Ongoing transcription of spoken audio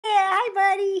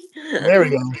buddy. There we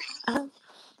go.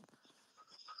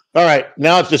 All right,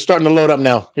 now it's just starting to load up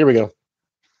now. Here we go.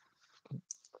 Hey,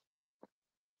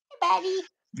 buddy.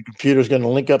 The computer's going to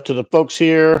link up to the folks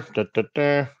here.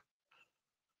 Because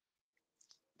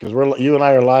you and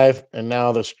I are live, and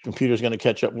now this computer's going to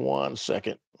catch up 1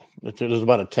 second. There's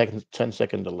about a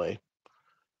 10-second delay.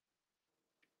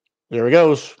 There it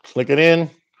goes. Click it in.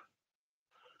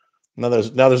 Now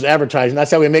there's advertising.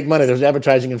 That's how we make money. There's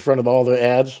advertising in front of all the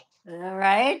ads. All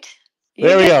right.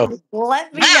 There we go.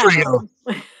 Let me There we know.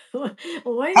 go. How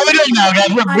we doing now, guys?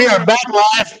 We are back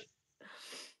live.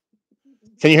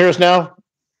 Can you hear us now?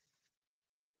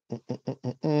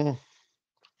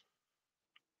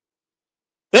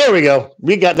 There we go.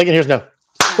 They can hear us now.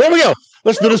 There we go.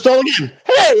 Let's do this all again.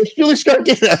 Hey, it's Julie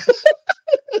Scardina.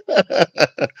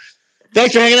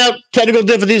 Thanks for hanging out. Technical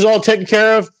difficulties all taken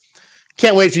care of.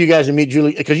 Can't wait for you guys to meet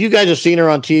Julie, because you guys have seen her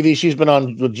on TV. She's been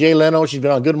on with Jay Leno. She's been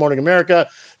on Good Morning America.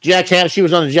 Jack Hanna. She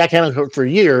was on the Jack Hanna for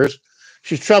years.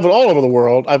 She's traveled all over the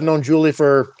world. I've known Julie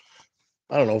for,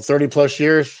 I don't know, 30 plus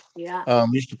years. Yeah.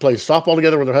 We used to play softball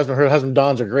together with her husband. Her husband,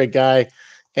 Don's a great guy.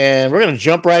 And we're going to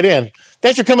jump right in.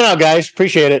 Thanks for coming out, guys.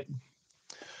 Appreciate it.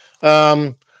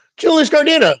 Julie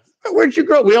Scardina, where'd you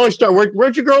grow? We always start,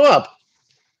 where'd you grow up?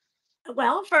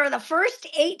 Well, for the first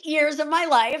 8 years of my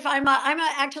life,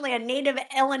 actually a native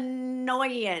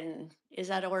Illinoisan. Is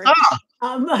that a word?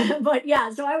 But yeah,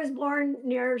 so I was born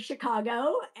near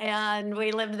Chicago, and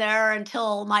we lived there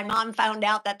until my mom found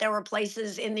out that there were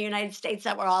places in the United States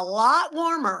that were a lot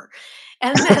warmer,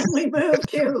 and then we moved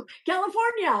to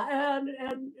California,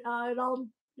 and it all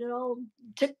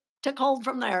took hold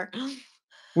from there.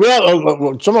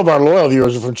 Well, some of our loyal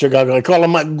viewers are from Chicago. I call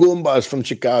them my Goombas from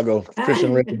Chicago. Chris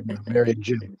and Rick, Mary and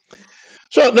Jim.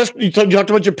 So you talked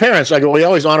about your parents. We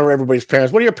always honor everybody's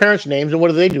parents. What are your parents' names, and what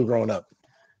do they do growing up?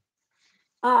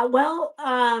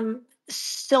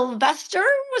 Sylvester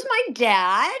was my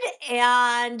dad,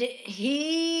 and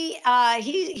he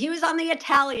was on the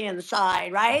Italian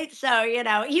side, right? So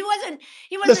he wasn't.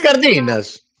 The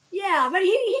Scardinas. Yeah, but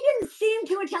he didn't seem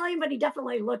too Italian, but he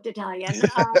definitely looked Italian. He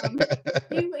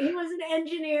was an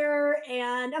engineer,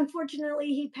 and unfortunately,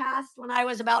 he passed when I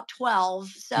was about 12.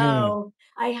 So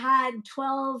I had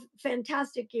 12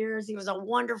 fantastic years. He was a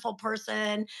wonderful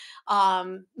person,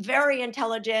 very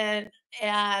intelligent,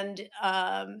 and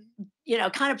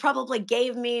kind of probably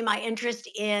gave me my interest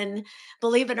in,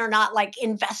 believe it or not, like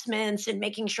investments and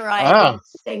making sure I did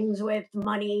things with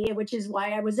money, which is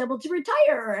why I was able to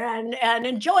retire and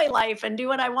enjoy life and do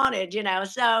what I wanted,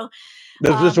 So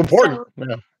that's important.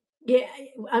 Yeah,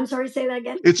 I'm sorry, say that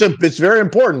again. It's very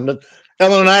important.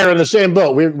 Ellen and I are in the same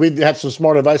boat. We had some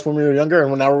smart advice when we were younger,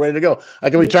 and now we're ready to go. I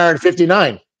can retire at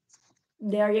 59.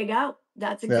 There you go.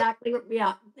 That's exactly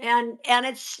and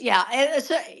it's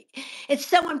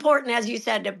so important, as you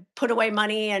said, to put away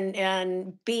money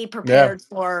and be prepared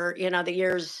for the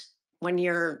years when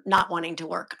you're not wanting to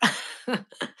work.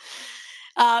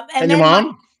 And your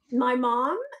mom? My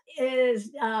mom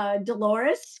is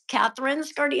Dolores Catherine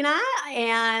Scardina,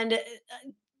 and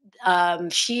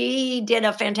she did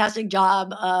a fantastic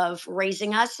job of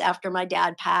raising us after my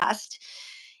dad passed.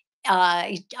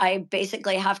 I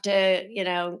basically have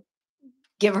to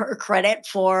give her credit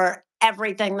for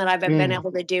everything that I've been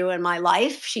able to do in my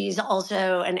life. She's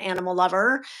also an animal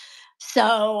lover.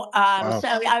 So, so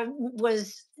I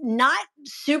was not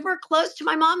super close to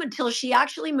my mom until she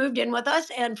actually moved in with us.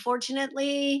 And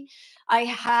fortunately, I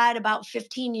had about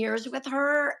 15 years with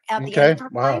her at the end of her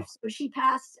life. So she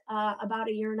passed about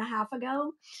a year and a half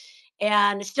ago.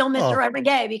 And still miss her every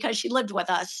day because she lived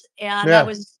with us. And I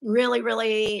was really,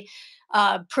 really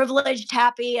privileged,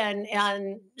 happy,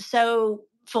 and so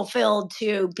fulfilled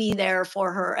to be there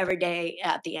for her every day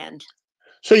at the end.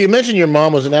 So you mentioned your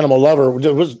mom was an animal lover.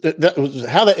 Was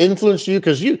how that influenced you?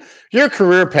 Because your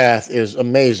career path is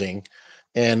amazing.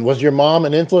 And was your mom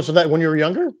an influence on that when you were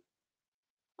younger?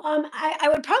 I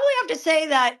would probably have to say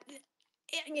that,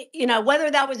 whether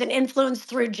that was an influence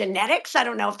through genetics, I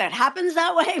don't know if that happens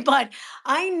that way, but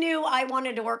I knew I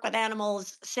wanted to work with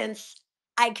animals since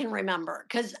I can remember,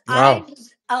 because I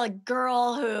was a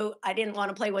girl who I didn't want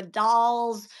to play with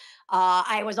dolls.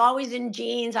 I was always in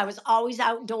jeans. I was always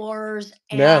outdoors,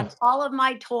 and all of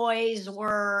my toys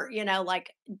were,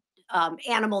 like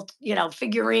animal,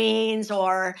 figurines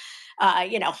or,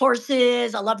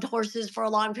 horses. I loved horses for a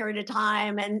long period of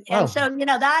time. And so,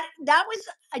 that was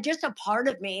just a part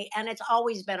of me, and it's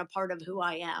always been a part of who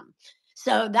I am.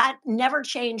 So that never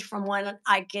changed from when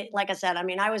I get, like I said, I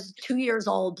mean, I was 2 years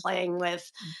old playing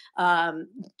with um,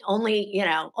 only,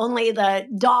 only the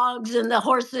dogs and the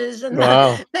horses and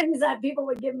Wow. the things that people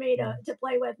would give me to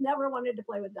play with. Never wanted to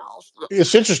play with dolls.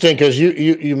 It's interesting because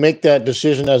you make that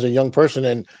decision as a young person,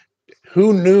 and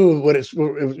who knew it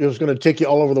was going to take you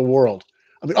all over the world?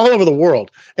 I mean, all over the world,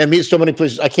 and meet so many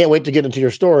places. I can't wait to get into your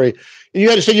story. You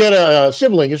had to say you had a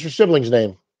sibling. What's your sibling's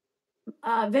name?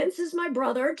 Vince is my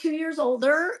brother, 2 years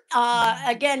older.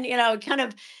 Again, kind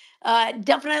of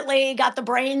definitely got the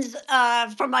brains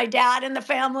from my dad in the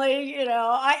family.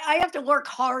 I have to work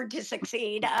hard to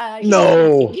succeed.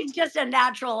 No. He's just a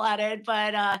natural at it,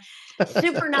 but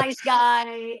super nice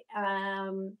guy.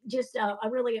 Just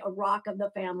really a rock of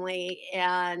the family,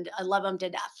 and I love him to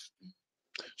death.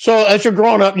 So as you're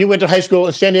growing up, you went to high school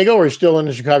in San Diego, or you're still in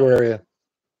the Chicago area?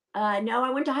 No, I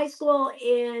went to high school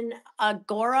in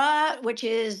Agora, which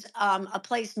is a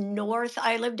place north.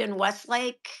 I lived in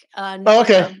Westlake, Oh, north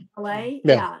okay. of LA. Yeah.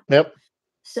 Yeah. Yep.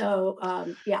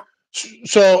 So, yeah.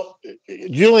 So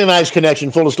Julie and I's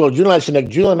connection, full disclosure,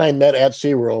 Julie and I met at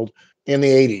SeaWorld in the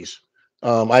 80s.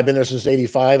 I've been there since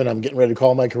 85, and I'm getting ready to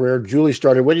call my career. Julie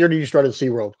started, what year did you start at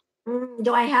SeaWorld?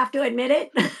 Do I have to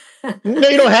admit No,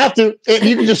 you it? don't have to.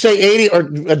 You can just say 80 or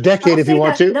a decade I'll if you say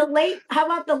want to. how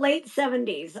about the late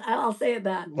 70s? I'll say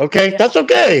that. Okay, Yeah. that's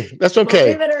okay. That's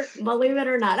okay. Believe it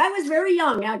or not, I was very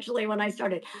young actually when I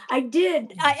started.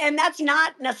 And that's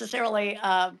not necessarily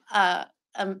a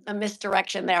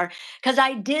misdirection there, because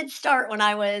I did start when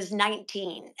I was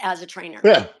 19 as a trainer.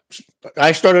 Yeah,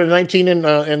 I started at 19 in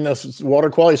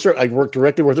water quality. I worked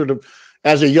directly with her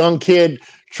as a young kid,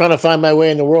 trying to find my way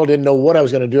in the world. Didn't know what I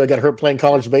was going to do. I got hurt playing Yeah.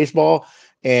 college baseball,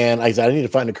 and I said I need to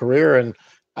find a career. And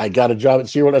I got a job at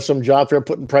SeaWorld at some job fair,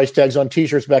 putting price tags on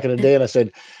T-shirts back in the day. And I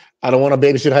said, I don't want to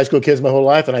babysit high school kids my whole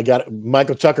life. And I got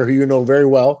Michael Tucker, who you know very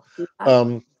well, Yeah.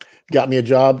 um, got me a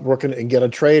job working and get a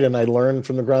trade, and I learned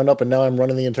from the ground up. And now I'm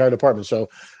running the entire department. So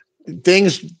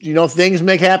things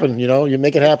make happen. You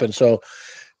make it happen. So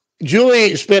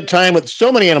Julie spent time with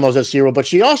so many animals at SeaWorld, but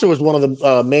she also was one of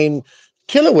the main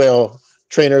killer whale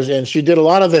trainers, and she did a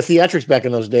lot of the theatrics back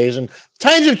in those days. And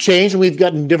times have changed, and we've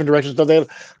gotten different directions. So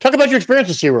talk about your experience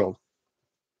at SeaWorld.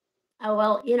 Oh,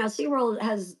 well, SeaWorld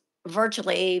has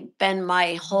virtually been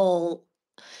my whole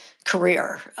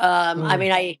career. I Mm.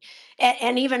 mean,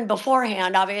 and even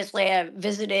beforehand, obviously, I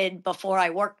visited before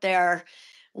I worked there.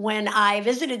 When I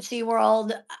visited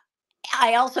SeaWorld,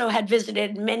 I also had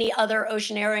visited many other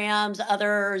oceanariums,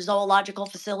 other zoological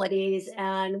facilities,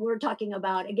 and we're talking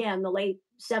about, again, the late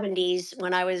 70s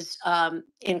when I was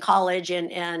in college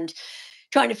and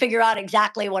trying to figure out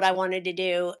exactly what I wanted to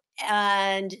do.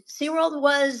 And SeaWorld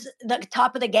was the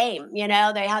top of the game. They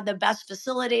had the best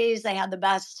facilities, they had the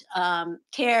best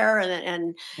care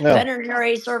and Yeah,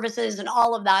 veterinary services and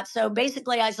all of that. So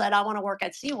basically, I said, I want to work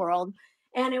at SeaWorld.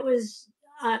 And it was,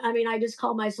 I mean, I just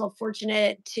call myself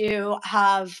fortunate to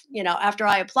have, after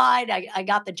I applied, I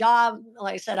got the job.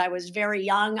 Like I said, I was very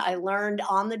young. I learned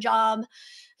on the job,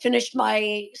 finished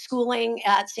my schooling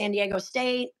at San Diego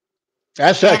State,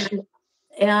 that's sex.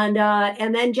 and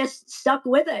and then just stuck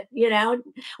with it,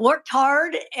 worked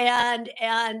hard, and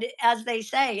as they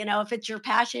say, if it's your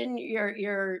passion,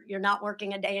 you're not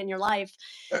working a day in your life.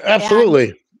 And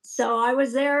Absolutely. so I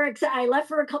was there. I left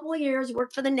for a couple of years,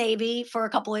 worked for the Navy for a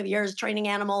couple of years, training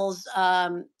animals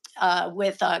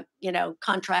with a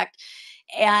contract,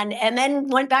 and then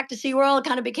went back to SeaWorld.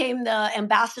 Kind of became the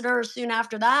ambassador soon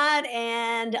after that,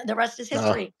 and the rest is Uh,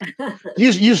 history.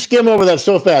 you skim over that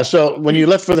so fast. So when you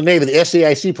left for the Navy, the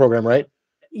SAIC program, right?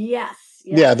 Yes,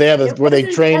 Yeah, they yes. have It where they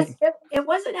wasn't train. it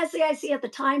wasn't SAIC at the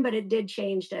time, but it did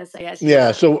change to SAIC Yeah.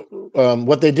 later. So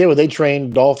what they did was they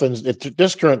trained dolphins.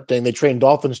 This current thing, they train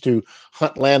dolphins to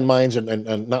hunt landmines and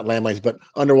not landmines, but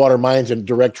underwater mines and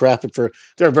direct traffic for.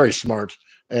 They're very smart,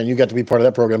 and you got to be part of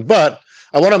that program. But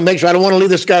I want to make sure I don't want to leave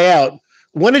this guy out.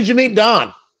 When did you meet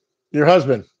Don, your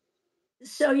husband?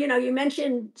 So, you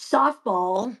mentioned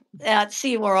softball at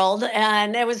SeaWorld,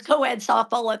 and it was co-ed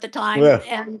softball at the time.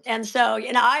 Yeah. And so,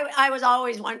 I was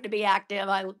always wanting to be active.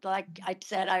 Like I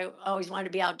said, I always wanted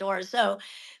to be outdoors. So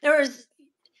there was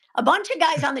a bunch of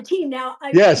guys on the team. Now,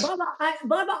 Yes. Bubba,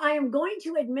 I am going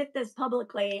to admit this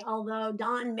publicly, although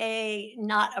Don may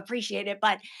not appreciate it,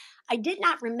 but I did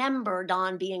not remember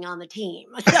Don being on the team.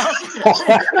 So,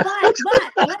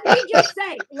 but let me just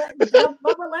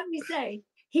Bubba, let me say,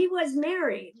 he was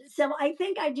married. So I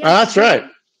think I just That's right.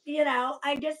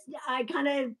 I kind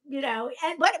of,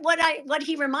 and what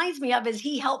he reminds me of is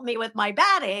he helped me with my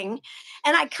batting,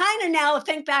 and I kind of now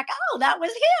think back, oh, that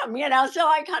was him. So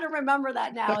I kind of remember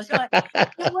that now. So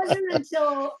it wasn't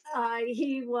until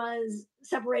he was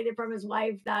separated from his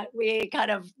wife that we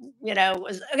kind of,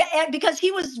 was okay, and because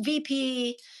he was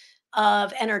VP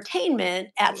of entertainment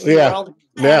at Yeah, SeaWorld.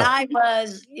 And yeah, I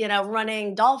was,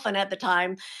 running Dolphin at the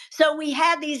time. So we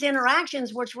had these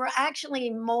interactions, which were actually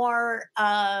more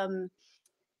uh,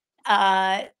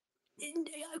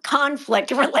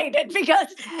 conflict related because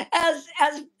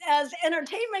as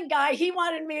entertainment guy, he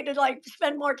wanted me to like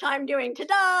spend more time doing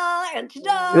ta-da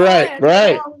right, and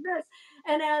right. all of this.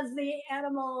 And as the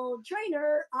animal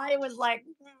trainer, I was like,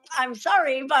 I'm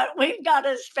sorry, but we've got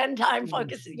to spend time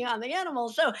focusing on the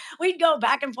animals. So we'd go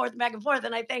back and forth, back and forth.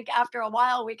 And I think after a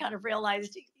while, we kind of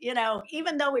realized,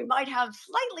 even though we might have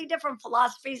slightly different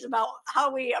philosophies about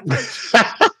how we approach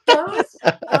shows,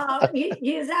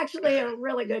 he is actually a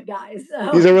really good guy.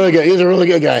 So He's a really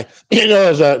good guy.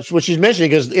 As what she's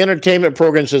mentioning, because the entertainment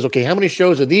program says, okay, how many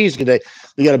shows of these can they?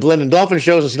 We got to blend in dolphin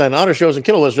shows and Skyline Otter shows and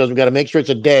killer whale shows. We got to make sure it's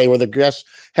a day where the guests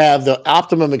have the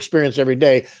optimum experience every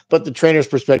day. But the trainer's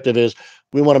perspective is,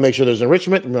 we want to make sure there's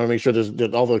enrichment. We want to make sure there's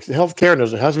all the health care and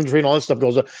there's the husbandry and all this stuff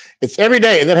goes on. It's every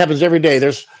day, and that happens every day.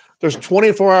 There's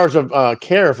 24 hours of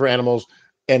care for animals,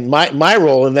 and my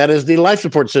role in that is the life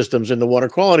support systems and the water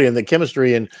quality and the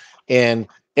chemistry and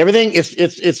everything.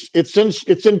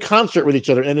 It's in concert with each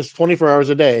other, and it's 24 hours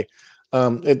a day.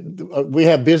 We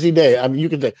have busy day. I mean, you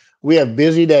can say we have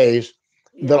busy days,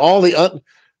 but yeah.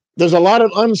 there's a lot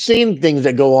of unseen things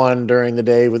that go on during the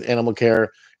day with animal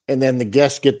care, and then the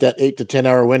guests get that 8 to 10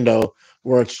 hour window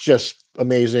where it's just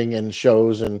amazing and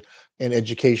shows and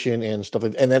education and stuff.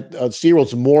 And that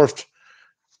SeaWorld's morphed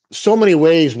so many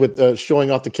ways with showing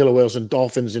off the killer whales and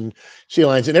dolphins and sea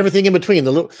lions and everything in between.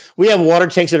 We have water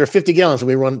tanks that are 50 gallons, and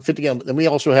we run 50 gallons, and we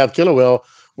also have killer whale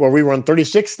where we run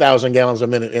 36,000 gallons a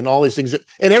minute, and all these things and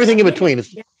A everything in minute. between.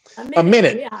 It's Yeah. A a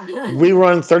minute. minute. Yeah. We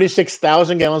run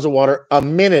 36,000 gallons of water a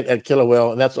minute at killer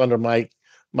whale, and that's under my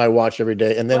watch every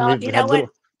day. And then Well, we you know have what? little.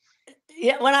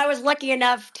 Yeah, when I was lucky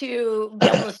enough to be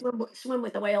able to swim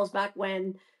with the whales back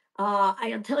when, I'll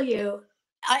tell you,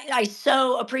 I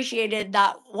so appreciated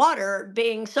that water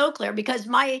being so clear because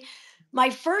my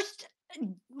first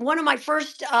one of my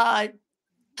first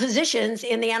positions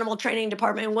in the animal training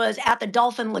department was at the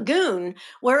Dolphin Lagoon,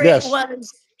 where it Yes,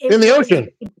 was in it the was ocean.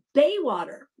 bay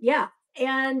water. Yeah,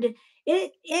 and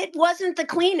it wasn't the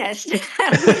cleanest. We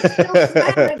still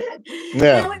swam in it.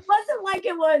 Yeah, Now it wasn't like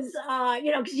it was,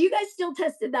 because you guys still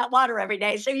tested that water every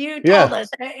day. So you told yeah. us,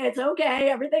 It's okay,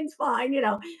 everything's fine,"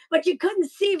 but you couldn't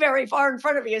see very far in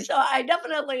front of you. So I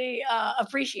definitely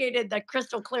appreciated the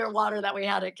crystal clear water that we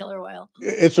had at Killer Whale.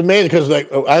 It's amazing because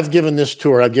like I've given this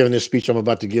tour, I've given this speech I'm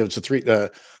about to give. It's a three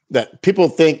that people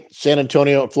think San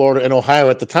Antonio, Florida, and Ohio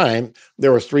at the time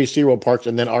there was three SeaWorld parks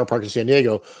and then our park in San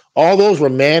Diego. All those were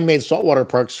man-made saltwater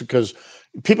parks because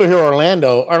people hear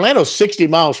Orlando's 60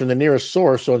 miles from the nearest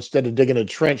source. So instead of digging a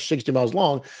trench 60 miles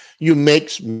long, you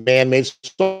make man-made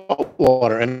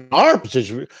saltwater. And our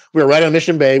position, we were right on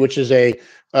Mission Bay, which is a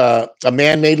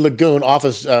man-made lagoon off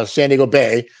of San Diego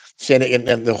Bay,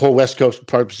 and the whole west coast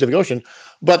part of the Pacific Ocean.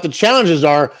 But the challenges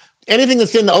are anything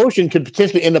that's in the ocean could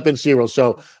potentially end up in SeaWorld.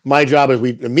 So my job is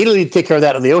we immediately take care of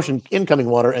that of the ocean incoming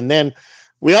water, and then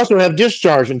we also have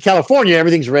discharge in California.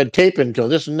 Everything's red tape and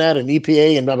this and that and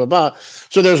EPA and blah blah blah.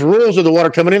 So there's rules of the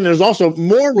water coming in. There's also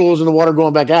more rules of the water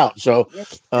going back out. So Yeah. It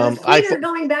was I cleaner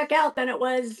going back out than it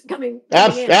was coming in.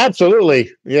 absolutely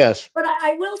yes, But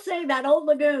I will say that old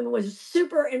lagoon was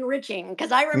super enriching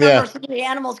because I remember yeah. some of the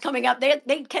animals coming up.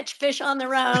 They'd catch fish on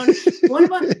their own. One of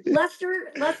them,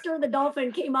 Lester the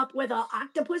dolphin, came up with an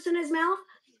octopus in his mouth,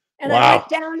 and I Wow. went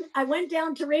down. I went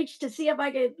down to reach to see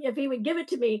if he would give it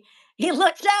to me. He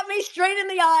looks at me straight in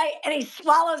the eye and he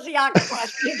swallows the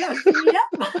octopus. He goes,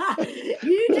 "Yep,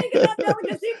 you taking that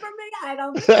delicacy from me? I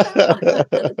don't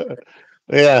think so."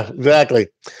 Yeah, exactly.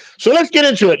 So let's get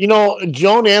into it.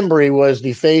 Joan Embry was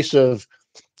the face of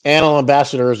animal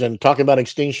ambassadors and talking about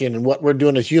extinction and what we're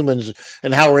doing as humans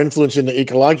and how we're influencing the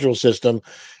ecological system.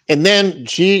 And then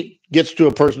she gets to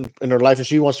a person in her life and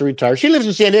she wants to retire. She lives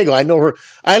in San Diego. I know her.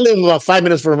 I live about 5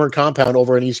 minutes from her compound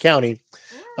over in East County.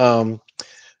 Ah, Um,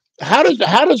 how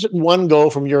does one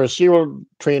go from you're a SeaWorld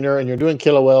trainer and you're doing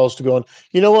killer whales to going,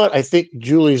 you know what? I think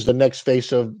Julie's the next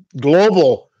face of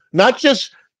global, not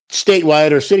just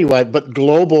statewide or citywide, but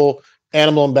global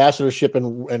animal ambassadorship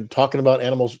and talking about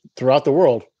animals throughout the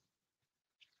world.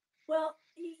 well,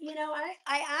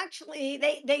 I actually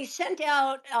they sent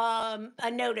out a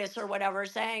notice or whatever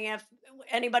saying if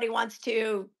anybody wants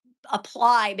to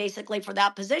apply basically for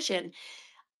that position.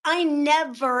 I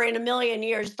never in a million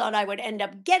years thought I would end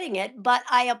up getting it, but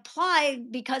I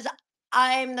applied because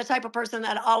I'm the type of person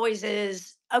that always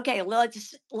is okay.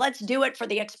 Let's do it for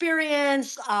the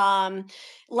experience.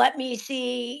 Let me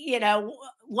see,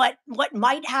 what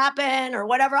might happen or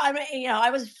whatever. I mean, I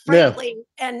was Yeah. frankly,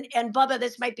 and Bubba,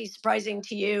 this might be surprising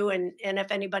to you, and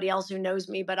if anybody else who knows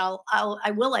me, but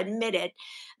I will admit it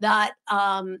that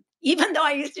even though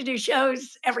I used to do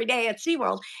shows every day at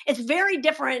SeaWorld, it's very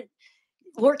different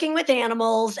working with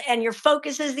animals and your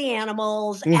focus is the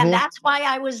animals, and Hmm. that's why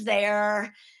I was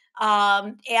there.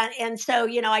 And so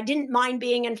I didn't mind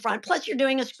being in front, plus you're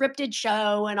doing a scripted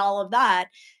show and all of that,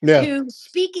 Yeah. to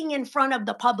speaking in front of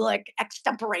the public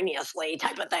extemporaneously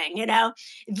type of thing,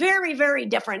 very very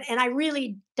different, and I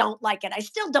really don't like it. I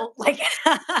still don't like it.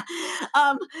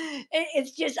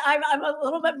 It's just I'm a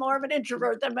little bit more of an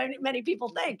introvert than many people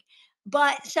think,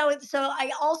 but so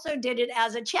I also did it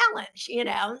as a challenge,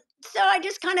 so I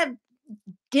just kind of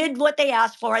did what they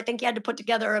asked for. I think you had to put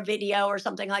together a video or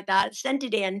something like that, sent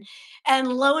it in, and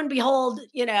lo and behold,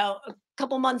 a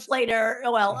couple months later,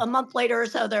 well, a month later or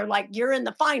so, they're like, "You're in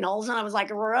the finals," and I was like,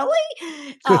 "Really?"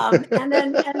 And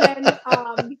then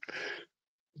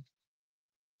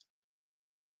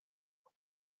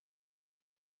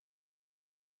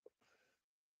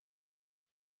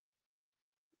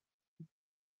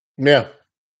Yeah.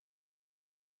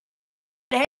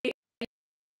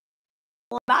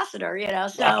 ambassador,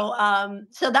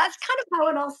 so that's kind of how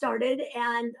it all started,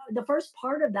 and the first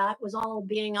part of that was all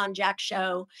being on Jack's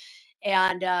show,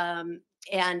 and then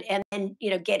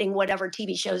getting whatever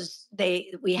TV shows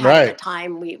we had at the Right.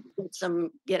 time. We did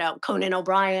some Conan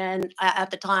O'Brien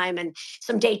at the time, and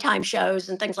some daytime shows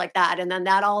and things like that, and then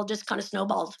that all just kind of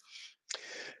snowballed.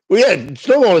 Well, yeah,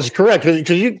 Snowball is correct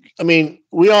because I mean,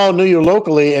 we all knew you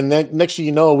locally, and then next thing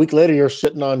you know, a week later, you're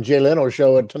sitting on Jay Leno's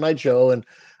show and Tonight Show,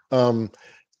 um,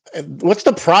 and what's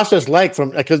the process like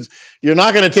from because you're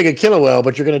not going to take a killer whale,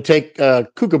 but you're going to take a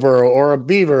kookaburra or a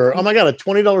beaver. Oh my God, a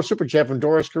 $20 super chat from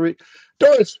Doris Curry.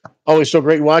 Doris, always so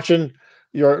great watching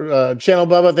your channel,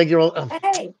 Bubba. Thank you,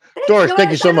 Hey, thanks, Doris.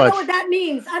 Thank you Doris. so I don't know much. what that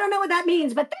means. I don't know what that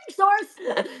means, but thanks,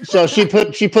 So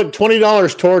Doris. she put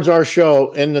 $20 towards our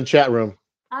show in the chat room.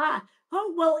 Ah,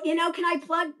 oh well, can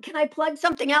I plug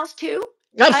something else too?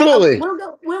 Absolutely.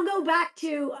 We'll go back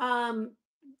to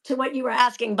what you were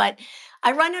asking, but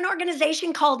I run an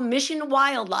organization called Mission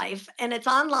Wildlife, and it's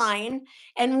online,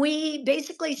 and we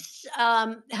basically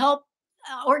help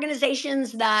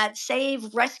organizations that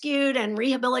save rescued and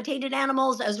rehabilitated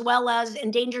animals as well as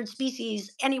endangered species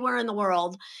anywhere in the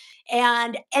world,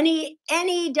 and any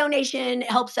donation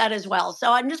helps that as well.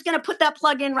 So I'm just going to put that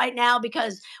plug in right now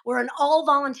because we're an all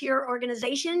volunteer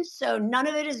organization, so none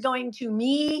of it is going to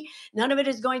me, none of it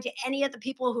is going to any of the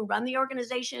people who run the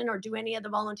organization or do any of the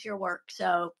volunteer work.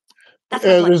 So that's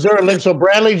my plug. Is there a link? So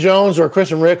Bradley Jones or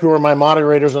Chris and Rick, who are my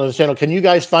moderators on the channel, can you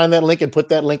guys find that link and put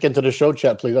that link into the show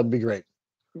chat, please? That'd be great.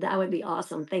 That would be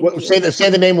awesome. Thank What, you. say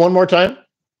the name one more time.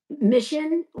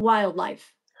 Mission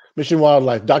Wildlife.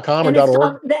 Missionwildlife.com or And it's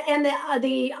 .org.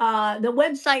 the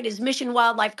website is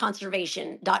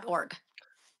missionwildlifeconservation.org.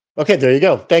 Okay, there you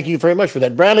go. Thank you very much for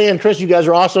that, Bradley and Chris. You guys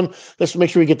are awesome. Let's make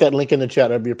sure we get that link in the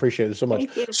chat. I'd be appreciated so much.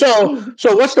 Thank you. So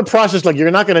what's the process like? You're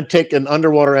not going to take an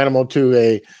underwater animal to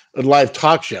a live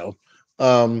talk show.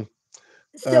 Um,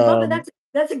 So, Bubba, um,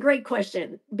 that's a great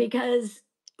question because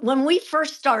when we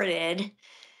first started,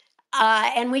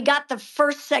 and we got the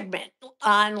first segment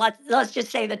on let's just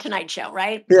say the Tonight Show,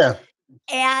 right? yeah,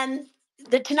 And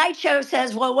the Tonight Show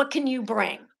says, "Well, what can you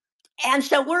bring?" And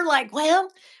so we're like,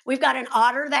 "Well, we've got an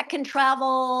otter that can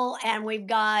travel, and we've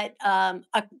got one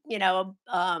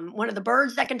of the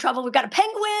birds that can travel. We've got a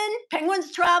penguin.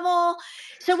 Penguins travel."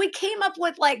 So we came up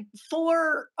with like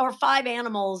 4 or 5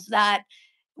 animals that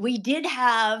we did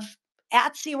have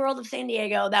at SeaWorld of San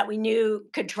Diego that we knew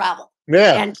could travel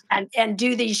yeah, and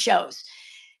do these shows.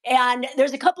 And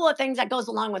there's a couple of things that goes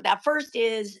along with that. First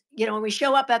is, when we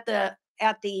show up at the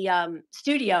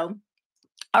studio,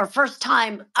 our first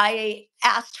time, I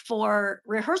asked for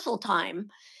rehearsal time,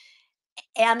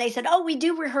 and they said, "Oh, we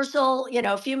do rehearsal,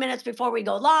 a few minutes before we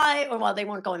go live." Or well, they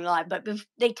weren't going live, but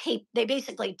they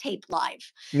basically tape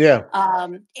live. yeah.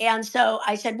 And so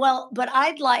I said, "Well, but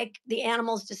I'd like the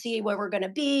animals to see where we're going to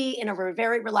be in a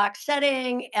very relaxed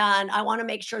setting, and I want to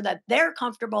make sure that they're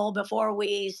comfortable before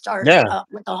we start Yeah.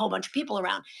 with a whole bunch of people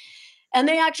around." And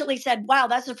they actually said, "Wow,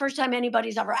 that's the first time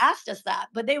anybody's ever asked us that."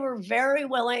 But they were very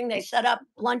willing. They set up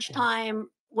lunchtime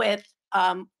with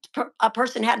a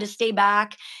person had to stay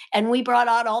back, and we brought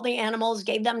out all the animals,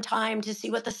 gave them time to see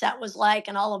what the set was like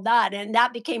and all of that, and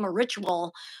that became a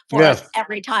ritual for Yeah. us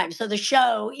every time. So the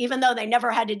show, even though they never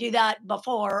had to do that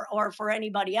before or for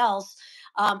anybody else,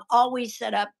 always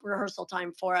set up rehearsal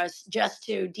time for us just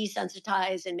to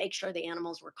desensitize and make sure the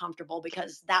animals were comfortable,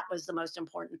 because that was the most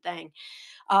important thing.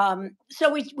 So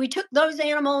we took those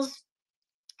animals,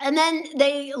 and then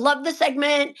they loved the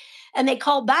segment, and they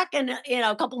called back in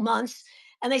a couple months,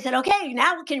 and they said, okay,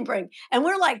 now we can bring, and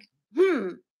we're like,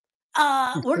 we're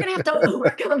gonna have to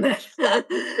work on this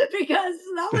because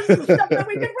that was the stuff that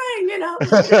we could bring,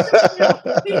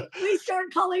 So we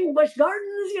start calling Bush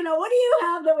Gardens, what do you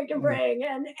have that we can bring?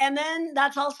 And then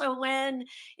that's also when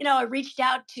I reached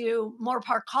out to Moore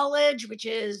Park College, which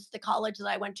is the college that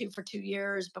I went to for 2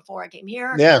 years before I came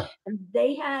here. Yeah. And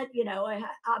they had,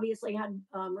 obviously had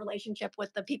relationship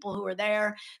with the people who were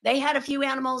there. They had a few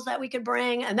animals that we could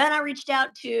bring, and then I reached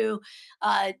out to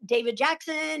David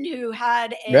Jackson, who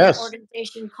had an Yes.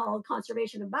 organization called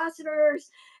Conservation Ambassadors,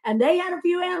 and they had a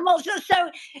few animals. So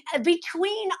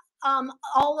between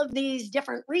all of these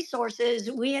different resources,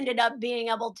 we ended up being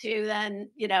able to then,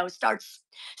 start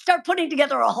putting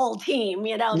together a whole team.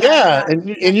 Yeah,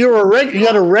 and you were you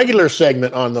had a regular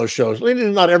segment on those shows. Maybe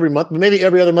not every month, but maybe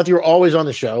every other month. You were always on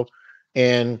the show,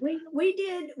 and we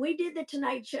did the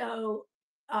Tonight Show.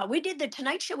 We did the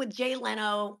Tonight Show with Jay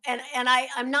Leno, and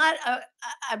I'm not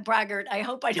a braggart. I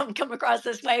hope I don't come across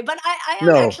this way, but I am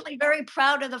no, actually very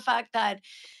proud of the fact that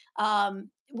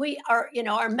we are,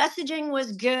 our messaging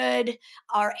was good.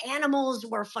 Our animals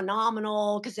were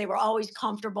phenomenal because they were always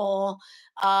comfortable.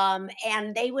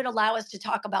 And they would allow us to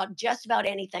talk about just about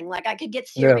anything. Like, I could get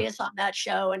yeah, serious on that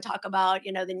show and talk about,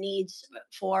 the needs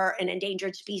for an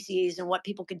endangered species and what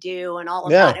people could do and all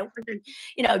of that. yeah, It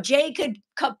wasn't, Jay could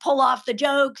pull off the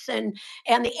jokes, and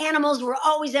the animals were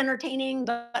always entertaining,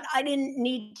 but I didn't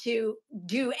need to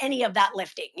do any of that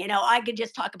lifting. I could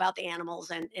just talk about the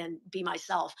animals and be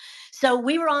myself. So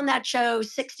we were on that show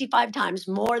 65 times,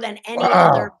 more than any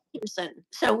other wow, person.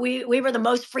 So we were the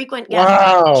most frequent guest on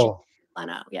that show. wow, I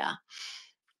know, yeah.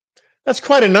 that's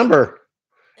quite a number.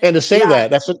 And to say Yeah.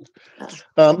 that, that's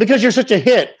Yeah. because you're such a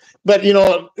hit. But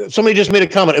somebody just made a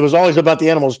comment. It was always about the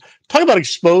animals. Talk about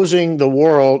exposing the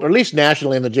world, or at least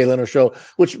nationally, in the Jay Leno show,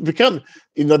 which become,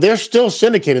 they're still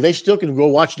syndicated. They still can go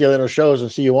watch Jay Leno shows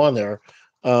and see you on there.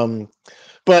 Um,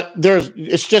 but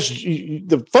it's just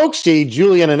the folks see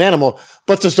Julie and an animal,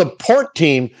 but the support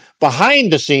team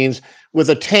behind the scenes with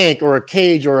a tank or a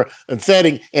cage or a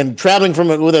setting and traveling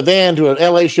with a van to an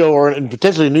LA show or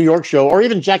potentially a New York show or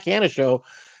even Jack Hanna show,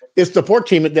 it's the support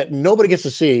team that nobody gets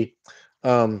to see.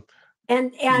 Um,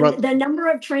 And run, the number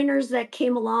of trainers that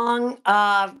came along,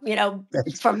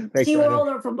 that's from exciting. SeaWorld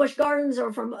or from Busch Gardens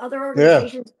or from other Yeah,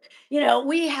 organizations,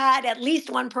 we had at least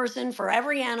one person for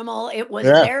every animal. It was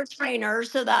yeah, their trainer,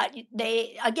 so that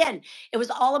again, it was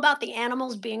all about the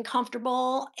animals being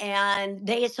comfortable, and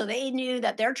they knew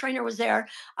that their trainer was there.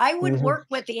 I would hmm, work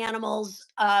with the animals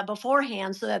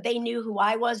beforehand so that they knew who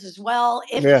I was as well,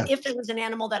 yeah, if it was an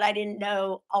animal that I didn't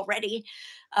know already,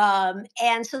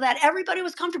 and so that everybody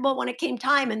was comfortable when it came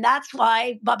time. And that's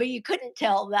why, Bubby, you couldn't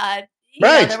tell that there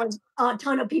right. was a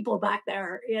ton of people back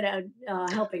there,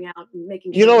 helping out and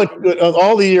making sure everything was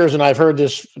All the years, and I've heard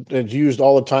this used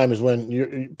all the time, is when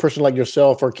a person like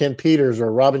yourself or Ken Peters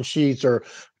or Robin Sheets or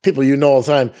people all the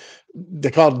time,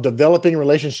 they call it developing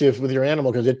relationships with your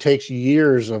animal, because it takes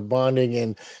years of bonding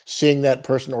and seeing that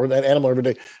person or that animal every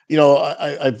day.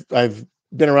 I've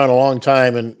been around a long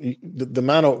time, and the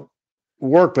amount of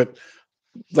work, but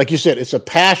like you said, it's a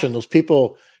passion. Those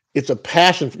people, it's a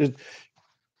passion.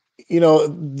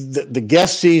 The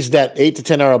guest sees that 8 to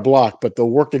 10 hour block, but the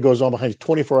work that goes on behind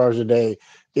 24 hours a day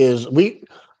is we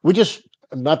just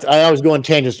not. I always go on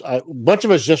tangents. A bunch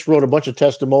of us just wrote a bunch of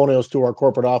testimonials to our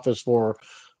corporate office for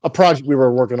a project we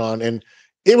were working on, and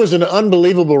it was an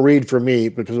unbelievable read for me,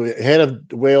 because we head of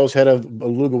whales, head of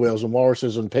beluga whales and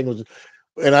walruses and penguins,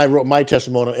 and I wrote my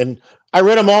testimonial, and I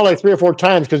read them all like 3 or 4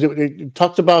 times, because it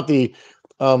talks about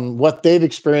what they've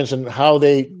experienced and how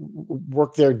they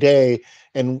work their day,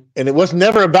 and it was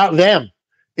never about them.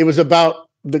 It was about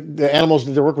the animals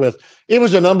that they're working with. It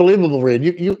was an unbelievable read.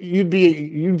 You'd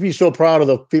be so proud of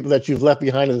the people that you've left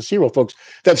behind in the SeaWorld folks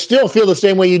that still feel the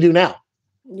same way you do now.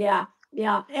 Yeah,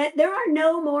 yeah. There are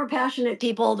no more passionate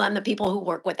people than the people who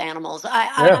work with animals.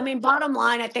 I Yeah, mean, bottom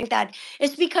line, I think that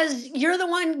it's because you're the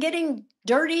one getting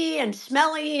dirty and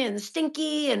smelly and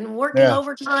stinky and working yeah,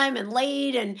 overtime and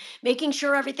late and making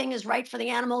sure everything is right for the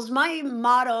animals. My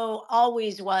motto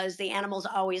always was, the animals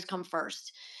always come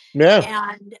first.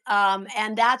 Yeah.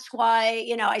 And that's why,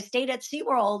 I stayed at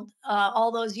SeaWorld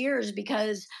all those years,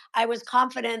 because I was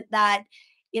confident that,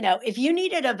 if you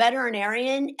needed a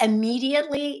veterinarian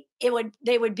immediately,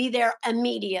 they would be there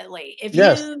immediately. If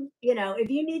Yes. if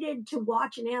you needed to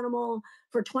watch an animal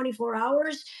for 24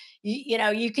 hours,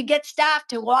 you could get staff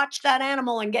to watch that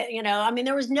animal and get, I mean,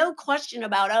 there was no question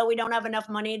about, oh, we don't have enough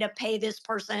money to pay this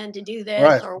person to do this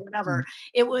Right. or whatever.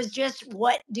 It was just,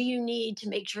 what do you need to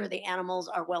make sure the animals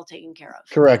are well taken care of?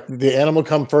 Correct. The animal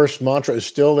come first mantra is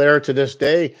still there to this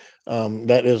day.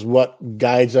 That is what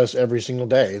guides us every single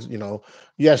day.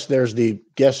 Yes, there's the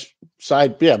guest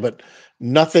side, yeah, but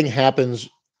nothing happens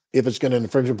if it's going to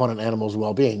infringe upon an animal's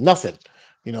well-being. Nothing.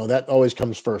 That always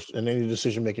comes first in any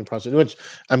decision-making process. Which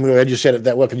I'm glad you said it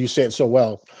that well, because you say it so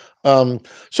well. Um,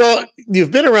 so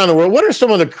you've been around the world. What are some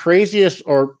of the craziest,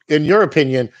 or in your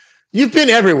opinion, you've been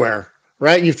everywhere,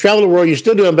 right? You've traveled the world. You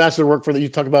still do ambassador work for the. You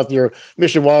talk about your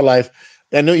Mission Wildlife.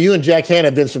 I know you and Jack Han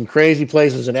have been some crazy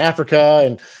places in Africa,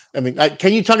 and I mean,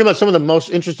 can you talk about some of the most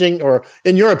interesting, or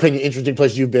in your opinion, interesting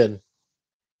places you've been?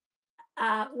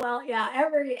 Well, yeah,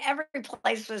 every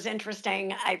place was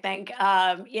interesting. I think,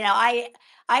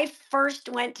 I first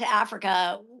went to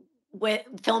Africa with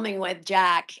filming with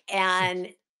Jack, and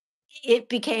it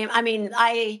became. I mean,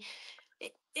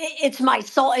 it's my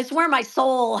soul. It's where my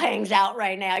soul hangs out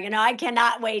right now. I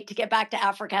cannot wait to get back to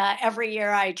Africa. Every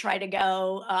year I try to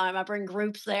go. I bring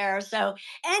groups there. So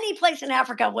any place in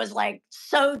Africa was like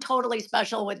so totally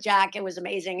special with Jack. It was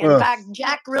amazing. In Uh, fact,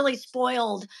 Jack really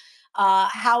spoiled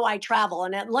how I travel.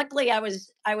 And luckily, I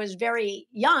was very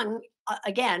young.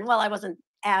 Again, well, I wasn't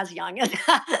as young,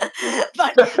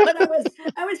 but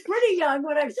I was pretty young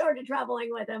when I started traveling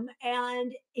with him,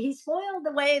 and he spoiled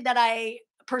the way that I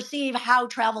perceive how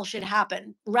travel should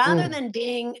happen, rather mm, than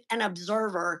being an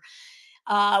observer.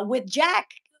 With Jack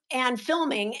and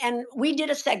filming, and we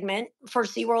did a segment for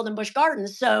SeaWorld and Busch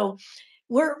Gardens, so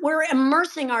we're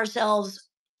immersing ourselves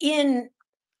in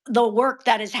the work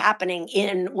that is happening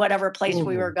in whatever place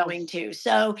we were mm, going to.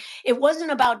 So it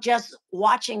wasn't about just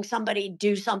watching somebody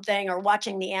do something or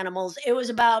watching the animals. It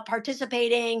was about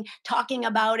participating, talking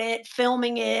about it,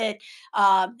 filming it,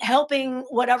 helping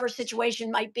whatever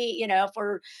situation might be. If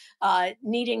we're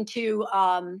needing to,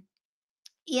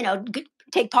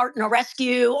 take part in a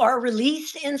rescue or a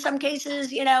release in some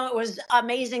cases. It was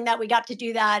amazing that we got to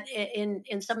do that in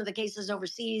some of the cases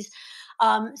overseas.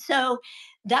 So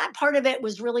that part of it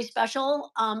was really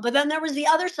special. But then there was the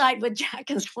other side with Jack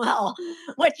as well,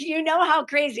 which, how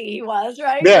crazy he was,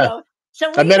 right? yeah,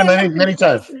 So I've we'd met him end up many, in many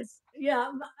times. places.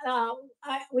 Yeah,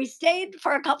 we stayed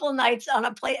for a couple of nights on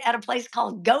at a place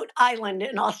called Goat Island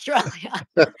in Australia.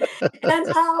 And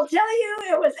I'll tell you,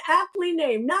 it was aptly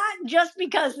named, not just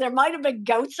because there might have been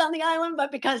goats on the island,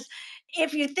 but because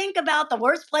if you think about the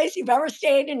worst place you've ever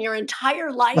stayed in your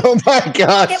entire life, Oh my it,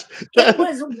 gosh! it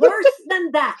was worse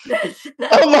than that.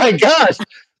 Oh my gosh!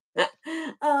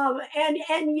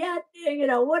 And yet,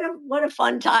 what a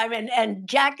fun time. And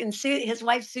Jack and his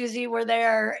wife Susie were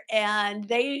there, and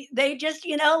they just,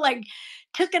 like,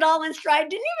 took it all in stride,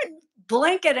 didn't even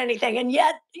blink at anything. And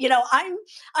yet,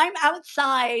 I'm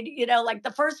outside, like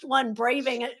the first one brave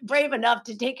enough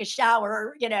to take a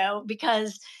shower,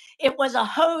 because it was a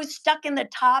hose stuck in the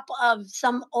top of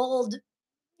some old,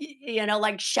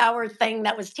 like, shower thing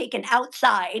that was taken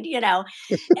outside, and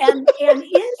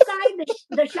inside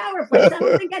the shower place, I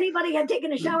don't think anybody had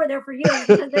taken a shower there for years,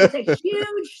 because there was a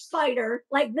huge spider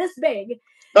like this big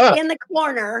Ah, in the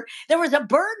corner. There was a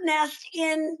bird nest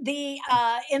in the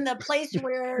place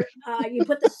where you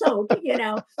put the soap, and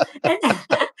I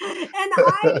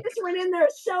just went in there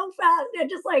so fast and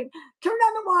just like turned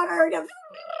on the water, and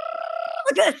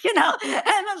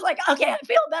I was like, okay, I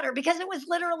feel better, because it was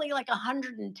literally like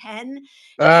 110. And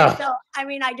ah, so, I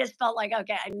mean, I just felt like,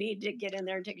 okay, I need to get in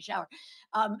there and take a shower.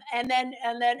 And then,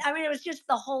 I mean, it was just,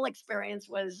 the whole experience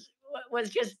was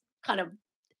just kind of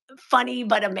funny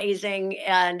but amazing.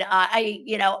 And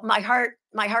my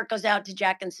heart goes out to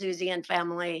Jack and Susie and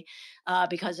family,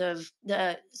 because of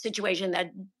the situation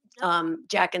that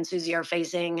Jack and Susie are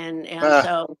facing. And ah.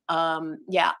 so,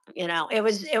 yeah, it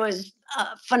was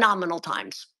phenomenal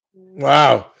times.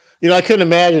 Wow. I couldn't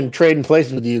imagine trading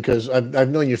places with you because I've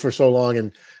known you for so long,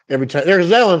 and every time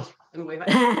there's Ellen. I'm going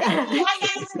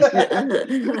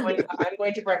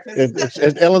to breakfast.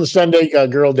 It's Ellen's Sunday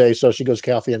girl day, so she goes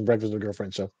coffee and breakfast with her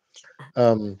girlfriend. So,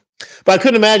 um, but I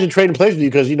couldn't imagine trading places with you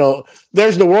because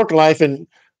there's the work life, and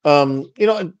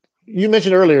you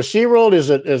mentioned earlier, SeaWorld is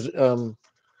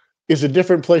a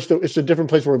different place. It's a different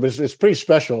place where it's pretty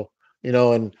special,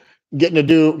 and getting to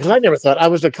do, because I never thought, I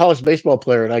was a college baseball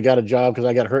player and I got a job because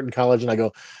I got hurt in college, and I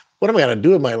go, what am I going to do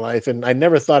with my life? And I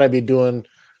never thought I'd be doing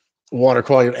water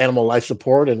quality and animal life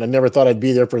support. And I never thought I'd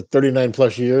be there for 39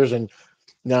 plus years. And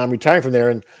now I'm retiring from there.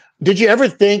 And did you ever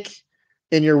think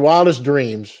in your wildest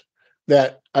dreams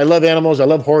that I love animals, I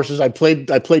love horses, I played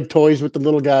toys with the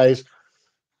little guys,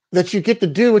 that you get to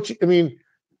do what you, I mean,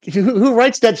 who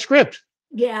writes that script?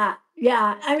 Yeah,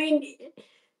 yeah. I mean,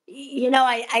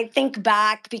 I think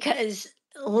back because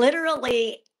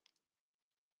literally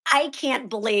I can't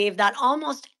believe that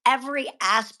almost every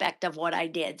aspect of what I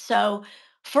did. So,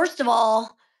 first of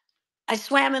all, I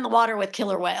swam in the water with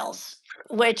killer whales,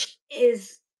 which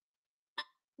is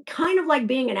kind of like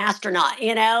being an astronaut,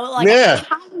 like Yeah,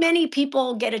 how many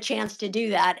people get a chance to do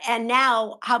that? And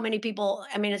now, how many people?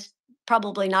 I mean, it's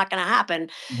probably not going to happen.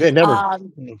 they never.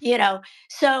 Um, you know,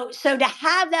 so to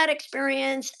have that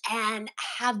experience and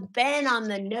have been on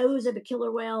the nose of a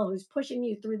killer whale who's pushing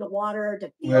you through the water, to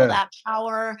feel Yeah, that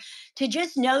power, to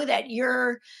just know that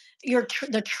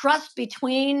the trust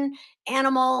between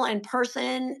animal and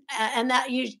person, and that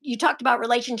you talked about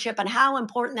relationship and how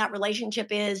important that relationship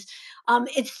is.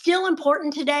 It's still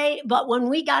important today, but when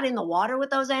we got in the water with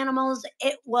those animals,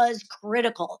 it was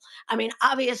critical. I mean,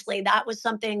 obviously, that was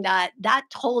something that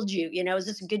told you, is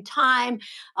this a good time?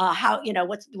 How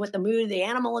what the mood the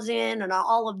animal is in, and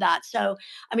all of that. So,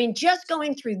 I mean, just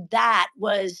going through that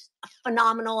was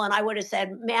phenomenal, and I would have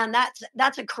said, man,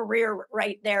 that's a career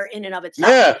right there in and of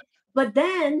itself. yeah. But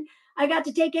then I got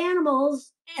to take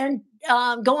animals and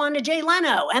go on to Jay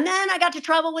Leno, and then I got to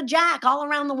travel with Jack all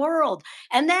around the world,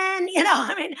 and then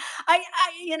I mean,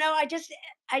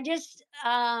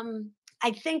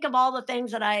 I think of all the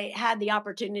things that I had the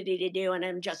opportunity to do, and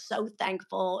I'm just so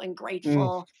thankful and Mm,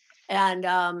 grateful, and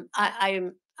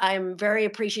I'm very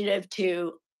appreciative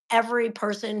to every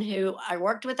person who I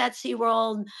worked with at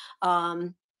SeaWorld.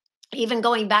 Um, Even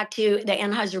going back to the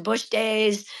Anheuser-Busch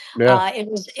days, yeah.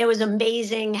 it was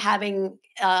amazing having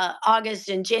August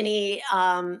and Ginny,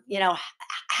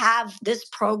 have this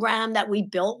program that we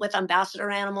built with ambassador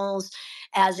animals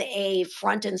as a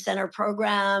front and center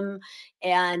program,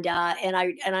 and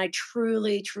I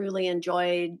truly truly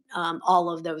enjoyed all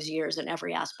of those years and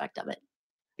every aspect of it.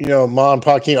 Mom,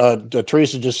 Pa,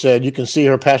 Teresa just said, you can see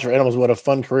her passion for animals. What a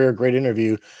fun career, great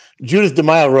interview. Judith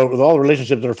DeMille wrote, with all the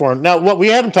relationships that are formed. Now, what we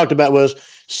haven't talked about was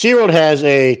SeaWorld has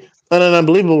an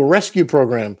unbelievable rescue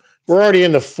program. We're already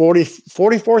in the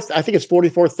 44th, I think it's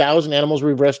 44,000 animals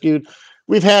we've rescued.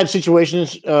 We've had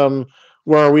situations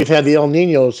where we've had the El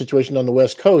Nino situation on the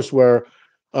West Coast where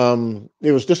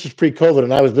this was pre-COVID,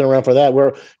 and I was been around for that,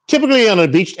 where typically on a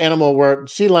beached animal where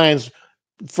sea lions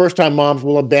first time moms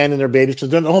will abandon their babies because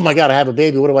then, oh my God, I have a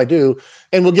baby. What do I do?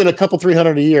 And we'll get a couple,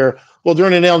 300 a year. Well,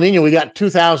 during an El Nino, we got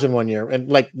 2,000 one year, and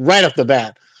like right off the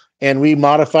bat. And we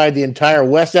modified the entire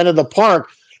west end of the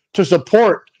park to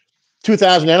support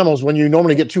 2,000 animals when you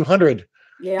normally get 200.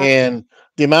 Yeah. And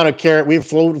the amount of care we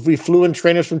flew in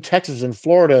trainers from Texas and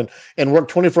Florida and worked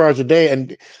 24 hours a day.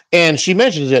 And she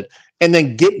mentions it. And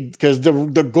then because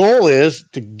the goal is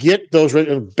to get those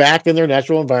back in their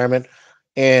natural environment,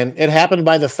 and it happened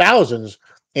by the thousands.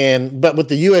 But with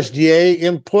the USDA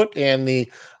input and the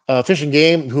Fish and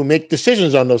Game who make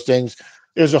decisions on those things,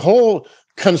 there's a whole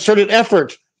concerted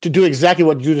effort to do exactly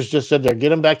what Judith just said there, get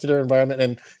them back to their environment.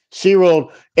 And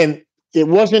SeaWorld, and it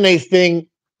wasn't a thing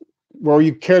where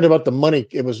you cared about the money.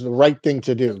 It was the right thing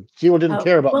to do. SeaWorld didn't Oh,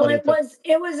 care about well, money.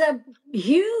 it was a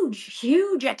huge,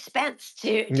 huge expense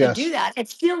to do Yes, that. It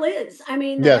still is. I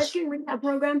mean, the yes, rescue and rehab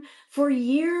program for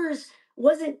years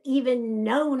wasn't even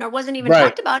known or wasn't even right,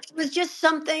 talked about. It was just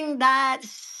something that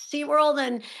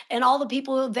SeaWorld and all the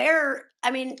people there,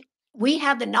 I mean, we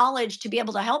had the knowledge to be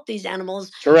able to help these animals.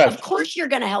 Of correct. course you're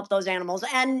going to help those animals,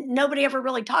 and nobody ever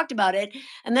really talked about it.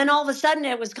 And then all of a sudden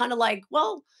it was kind of like,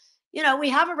 well, we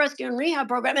have a rescue and rehab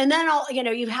program, and then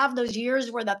you have those years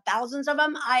where the thousands of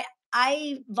them.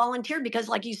 I volunteered because,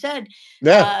 like you said,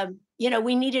 Yeah,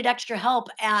 we needed extra help,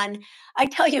 and I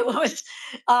tell you,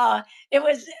 uh, it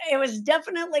was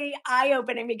definitely eye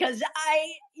opening because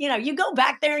you go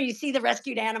back there and you see the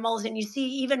rescued animals, and you see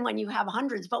even when you have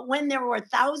hundreds, but when there were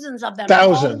thousands of them, and all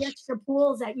the thousands. extra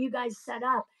pools that you guys set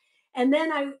up. And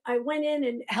then I went in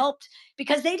and helped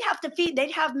because they'd have to feed.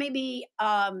 They'd have maybe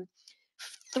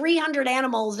 300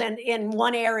 animals in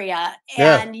one area,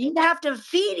 Yeah, and you'd have to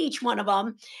feed each one of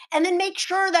them and then make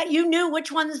sure that you knew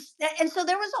which ones. And so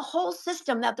there was a whole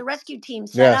system that the rescue team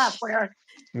set up yes, where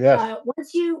yes,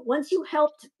 once you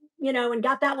helped, and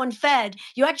got that one fed,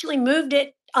 you actually moved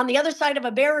it on the other side of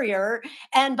a barrier,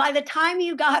 and by the time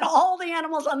you got all the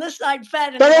animals on this side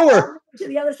fed and they Start got all over. the way to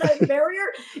the other side of the barrier,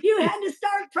 you had to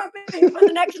start prepping for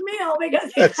the next meal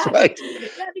because That's right. you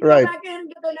had to go Right. back in and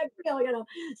get the next meal,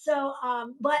 So,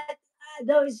 but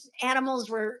those animals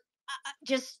were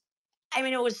just, I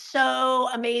mean, it was so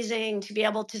amazing to be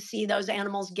able to see those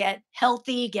animals get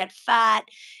healthy, get fat,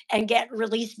 and get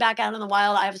released back out in the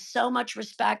wild. I have so much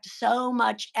respect, so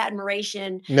much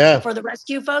admiration Yeah. for the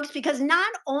rescue folks because not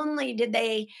only did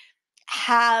they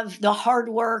have the hard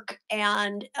work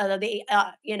and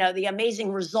the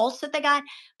amazing results that they got,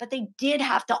 but they did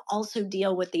have to also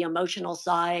deal with the emotional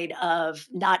side of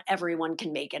not everyone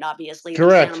can make it. Obviously, these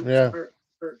Correct. animals Yeah.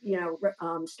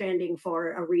 are stranding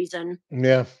for a reason,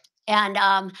 Yeah. and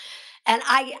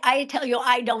I tell you,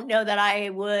 I don't know that I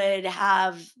would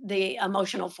have the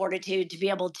emotional fortitude to be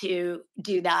able to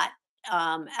do that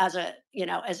as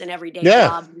as an everyday Yeah.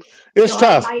 job. It's So I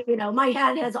tough. my my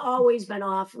head has always been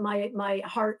off. My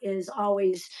heart is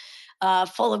always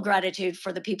full of gratitude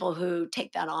for the people who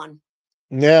take that on.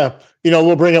 Yeah.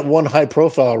 We'll bring up one high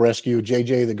profile rescue,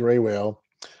 JJ the gray whale.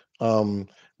 Um,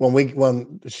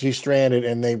 when she's stranded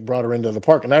and they brought her into the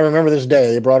park. And I remember this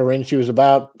day, they brought her in. She was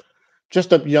about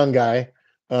just a young guy,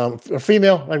 a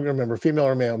female. I don't remember female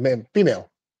or male, female.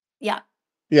 Yeah.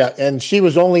 Yeah. And she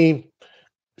was only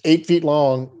 8 feet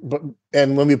long,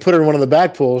 and when we put her in one of the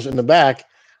back pools in the back,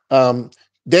 um,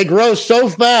 they grow so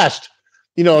fast.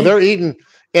 They're eating,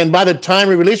 and by the time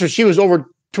we released her, she was over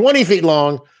 20 feet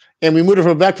long, and we moved her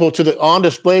from the back pool to the on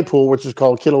display pool, which is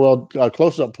called Killowell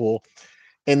close up pool,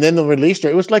 and then they released her.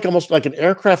 It was like almost like an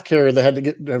aircraft carrier that had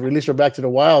to release her back to the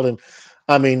wild, and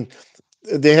I mean.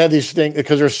 They had these things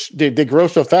because they grow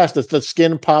so fast that the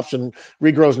skin pops and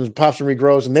regrows and pops and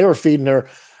regrows, and they were feeding her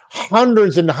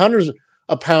hundreds and hundreds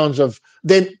of pounds of.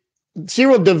 Then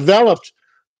Cyril developed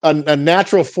a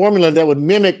natural formula that would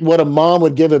mimic what a mom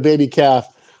would give a baby calf.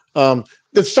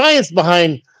 The science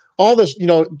behind all this,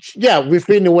 yeah, we're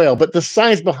feeding the whale, but the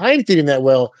science behind feeding that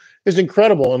whale is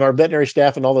incredible. And our veterinary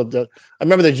staff and all of I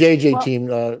remember the JJ Well, team.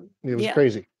 It was yeah.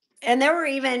 crazy. And there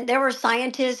were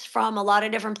scientists from a lot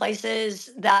of different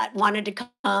places that wanted to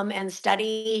come and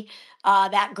study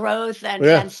that growth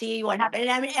Yeah, and see what happened.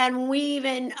 And we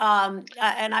even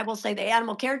and I will say the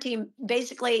animal care team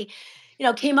basically,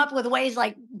 came up with ways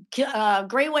like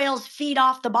gray whales feed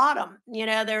off the bottom.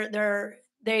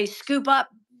 They scoop up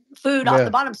food off the yeah,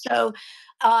 bottom. So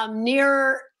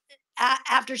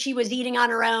after she was eating on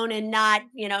her own and not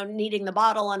needing the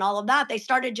bottle and all of that, they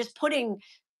started just putting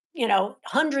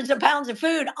hundreds of pounds of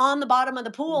food on the bottom of the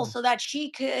pool so that she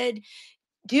could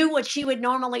do what she would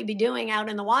normally be doing out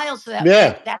in the wild so that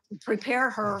yeah. that could prepare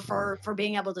her for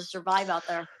being able to survive out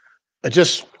there. It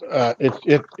just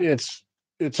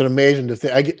it's an amazing to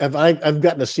think. I've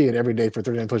gotten to see it every day for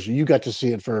 39 plus. You got to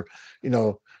see it for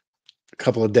a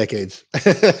couple of decades. um,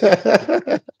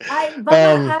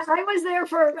 I was there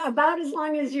for about as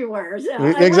long as you were. So I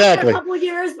worked a exactly. couple of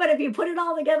years, but if you put it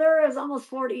all together, it was almost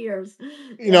 40 years.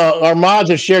 Yeah. Our mods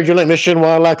have shared your link, Mission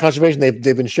Wildlife Conservation.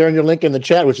 They've been sharing your link in the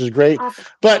chat, which is great. Awesome.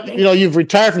 But Thank you. you've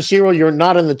retired from Serial. You're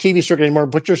not in the TV circuit anymore,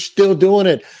 but you're still doing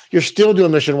it. You're still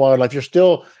doing Mission Wildlife. You're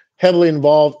still heavily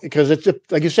involved because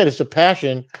like you said, it's a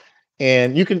passion,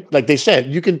 and you can, like they said,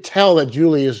 you can tell that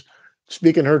Julie is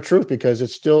speaking her truth because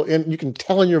it's still in. You can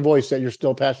tell in your voice that you're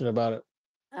still passionate about it.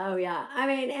 Oh yeah. I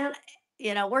mean,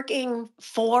 and working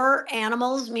for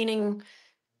animals, meaning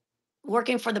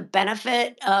working for the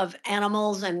benefit of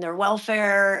animals and their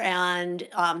welfare and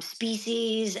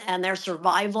species and their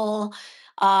survival.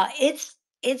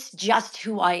 It's just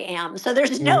who I am. So Mm.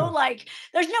 there's no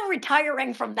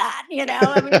retiring from that.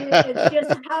 I mean, it's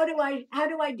just how do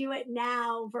I do it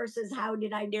now versus how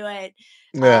did I do it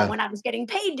Yeah, when I was getting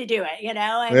paid to do it. And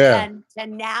yeah.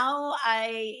 now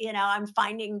I'm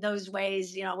finding those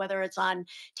ways. Whether it's on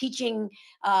teaching.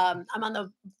 I'm on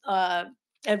the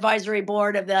advisory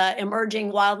board of the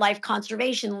emerging wildlife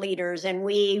conservation leaders, and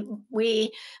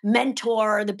we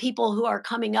mentor the people who are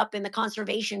coming up in the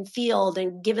conservation field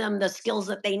and give them the skills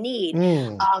that they need.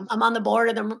 Mm. I'm on the board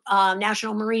of the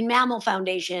National Marine Mammal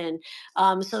Foundation,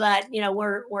 so that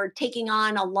we're taking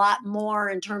on a lot more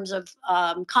in terms of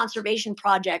conservation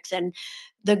projects. And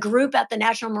the group at the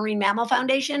National Marine Mammal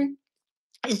Foundation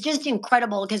is just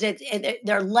incredible because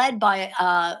they're led by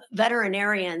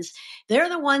veterinarians. They're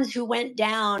the ones who went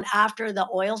down after the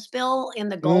oil spill in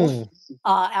the Gulf, Mm.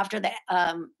 after the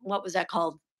what was that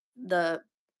called? The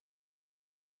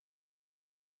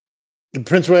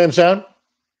Prince William Sound.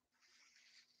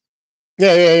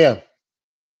 Yeah, yeah, yeah.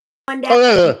 one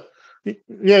Oh down, yeah,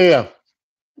 yeah, yeah.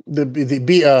 The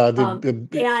B and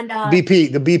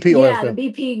BP oil yeah, the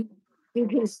spill.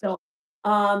 BP spill.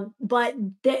 But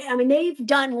I mean, they've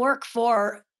done work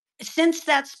for since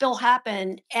that spill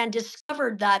happened and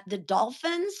discovered that the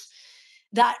dolphins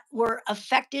that were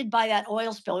affected by that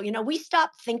oil spill, we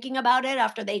stopped thinking about it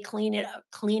after they clean it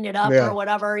up or Yeah.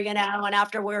 whatever, and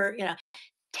after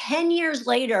 10 years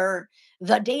later,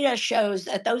 the data shows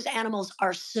that those animals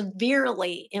are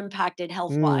severely impacted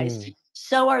health wise. Mm.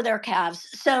 So are their calves.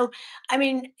 So, I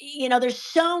mean, there's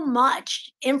so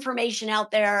much information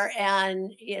out there,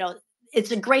 and,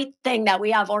 it's a great thing that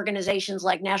we have organizations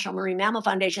like National Marine Mammal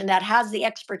Foundation that has the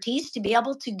expertise to be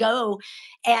able to go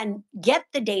and get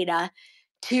the data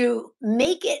to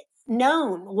make it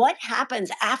known what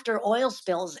happens after oil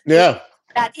spills Yeah.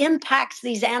 that impacts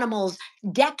these animals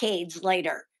decades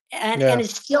later, and Yeah.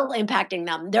 is still impacting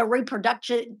them, their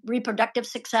reproductive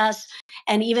success,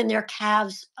 and even their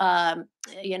calves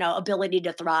ability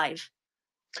to thrive.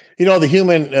 The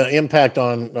human impact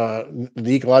on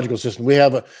the ecological system. We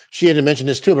have she had to mention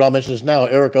this too, but I'll mention this now.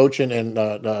 Eric Ochin and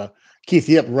Keith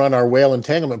Yip run our whale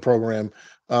entanglement program,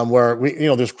 where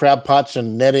there's crab pots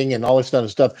and netting and all this kind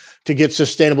of stuff to get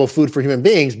sustainable food for human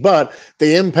beings, but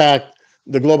they impact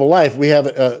the global life. We have,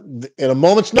 at a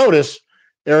moment's notice,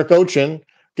 Eric Ochin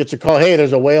gets a call. Hey,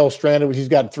 there's a whale stranded. He's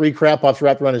got 3 crab pots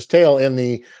wrapped around his tail in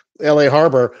the L.A.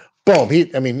 harbor. Boom.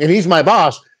 And he's my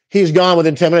boss. He's gone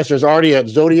within 10 minutes. There's already a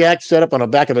Zodiac set up on the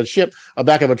back of a ship, a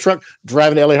back of a truck,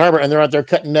 driving to LA Harbor, and they're out there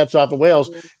cutting nets off the whales.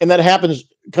 And that happens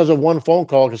because of one phone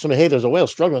call, because somebody, hey, there's a whale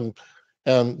struggling.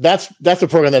 That's a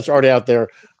program that's already out there.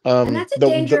 And that's a The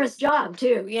dangerous job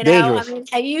too, I dangerous. mean,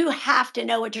 you have to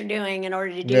know what you're doing in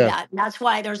order to do Yeah. that. And that's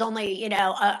why there's only,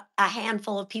 a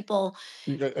handful of people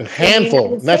A in the handful.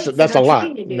 United States that That's a are lot.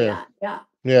 trained to do Yeah. that. Yeah.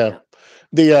 Yeah.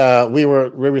 Yeah. We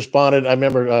responded. I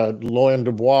remember Loyan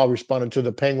Dubois responded to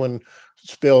the penguin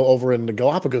spill over in the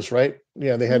Galapagos, right?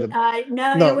 Yeah, they had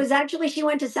No, it no, was actually, she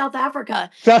went to South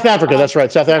Africa. South Africa. Uh, That's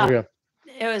right, South yeah, Africa.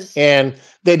 it was. And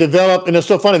they developed, and it's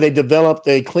so funny, they developed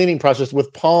a cleaning process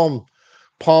with palm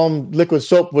liquid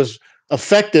soap was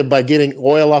effective by getting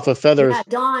oil off of Yeah, feathers.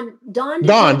 Dawn Dawn,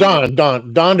 detergent Dawn,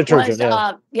 Dawn, Dawn detergent. was,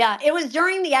 Yeah, yeah, it was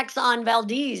during the Exxon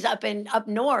Valdez up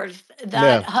north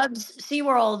that yeah, Hub's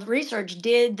SeaWorld Research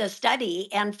did the study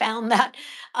and found that,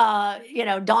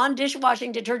 Dawn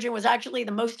dishwashing detergent was actually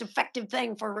the most effective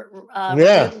thing for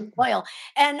yeah. removing oil.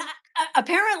 And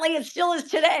apparently it still is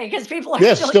today because people are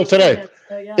Yes, still still using today. it.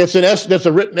 So, yeah. It's that's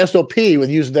a written SOP with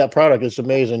using that product. It's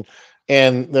amazing,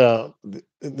 and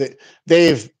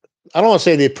they've, I don't want to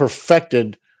say they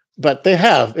perfected, but they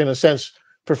have, in a sense,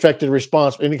 perfected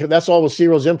response. And that's all with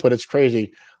Zero's input. It's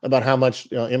crazy about how much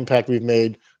impact we've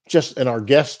made just in our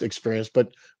guest experience,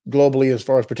 but globally as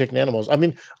far as protecting animals. I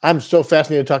mean, I'm so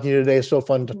fascinated talking to you today. It's so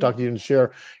fun to Mhm. talk to you and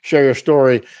share your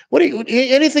story. What do you,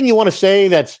 anything you want to say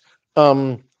that's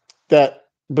that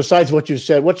besides what you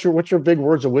said? What's your big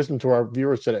words of wisdom to our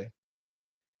viewers today?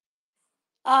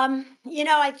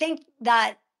 I think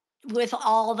that with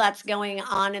all that's going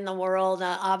on in the world,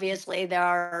 obviously there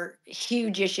are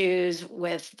huge issues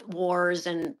with wars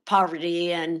and poverty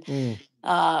Mm,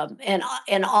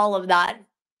 and all of that,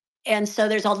 and so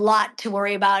there's a lot to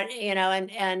worry about,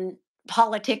 and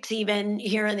politics even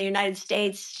here in the United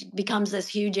States becomes this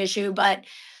huge issue. But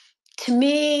to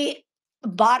me,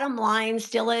 bottom line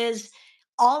still is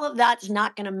all of that's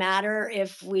not going to matter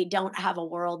if we don't have a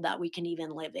world that we can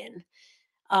even live in.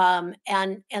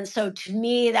 And so to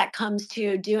me that comes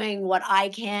to doing what I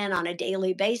can on a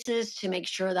daily basis to make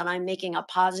sure that I'm making a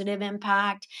positive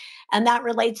impact, and that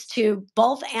relates to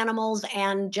both animals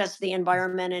and just the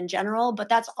environment in general. But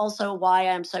that's also why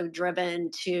I'm so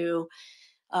driven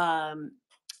um,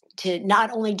 to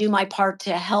not only do my part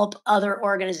to help other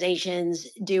organizations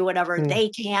do whatever mm, they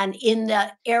can in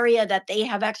the area that they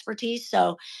have expertise.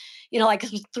 So, like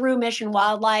through Mission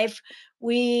Wildlife,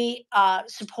 we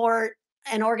support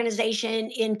an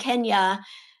organization in Kenya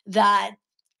that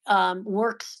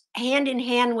works hand in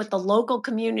hand with the local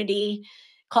community.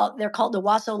 They're called the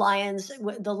Waso Lions,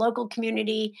 the local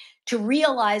community, to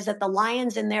realize that the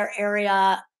lions in their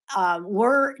area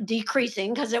were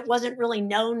decreasing because it wasn't really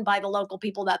known by the local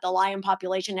people that the lion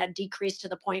population had decreased to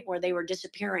the point where they were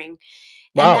disappearing,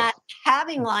 and wow. that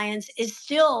having lions is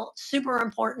still super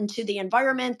important to the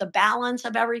environment, the balance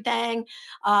of everything,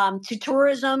 to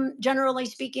tourism, generally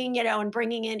speaking, and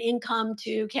bringing in income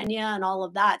to Kenya and all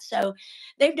of that. So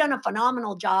they've done a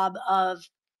phenomenal job of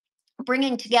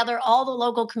bringing together all the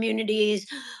local communities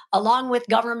along with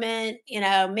government,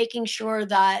 making sure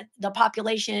that the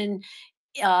population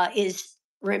is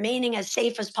remaining as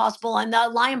safe as possible. And the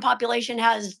lion population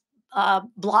has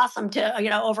blossomed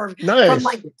to over Nice.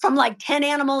 from like 10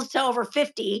 animals to over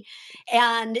 50,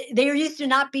 and there used to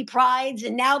not be prides,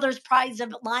 and now there's prides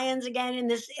of lions again in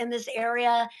this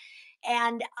area.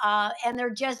 And they're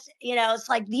just, it's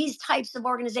like these types of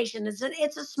organizations,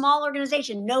 it's a small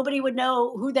organization, nobody would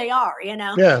know who they are,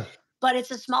 Yeah. but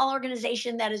it's a small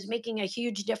organization that is making a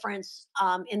huge difference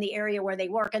in the area where they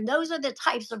work. And those are the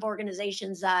types of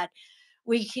organizations that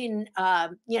we can,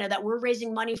 that we're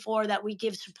raising money for, that we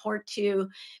give support to,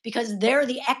 because they're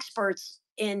the experts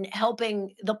in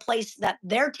helping the place that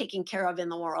they're taking care of in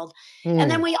the world.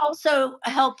 And then Hmm. we also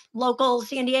help local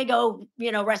San Diego,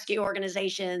 rescue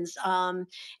organizations, and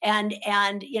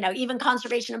even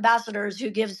conservation ambassadors who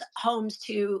gives homes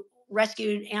to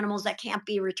rescued animals that can't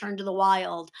be returned to the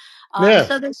wild. Yeah.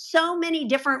 So there's so many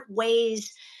different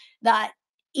ways that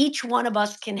each one of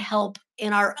us can help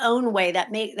in our own way,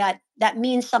 that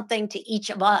means something to each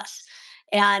of us.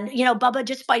 And Bubba,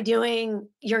 just by doing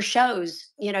your shows,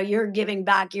 you're giving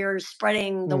back, you're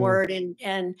spreading the Hmm. word,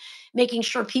 and making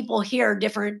sure people hear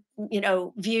different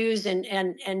views,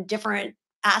 and different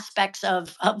aspects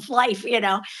of life,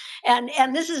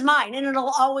 and this is mine, and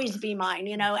it'll always be mine.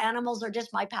 Animals are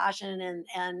just my passion,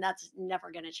 and that's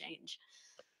never going to change.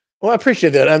 Well, I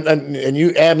appreciate that, and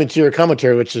you add me to your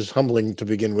commentary, which is humbling to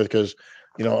begin with, because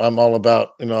I'm all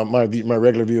about, my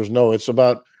regular viewers know it's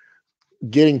about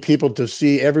getting people to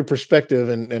see every perspective,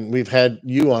 and we've had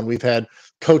you on, we've had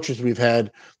coaches, we've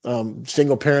had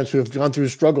single parents who have gone through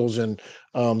struggles, and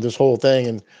this whole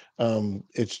thing, and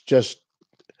it's just,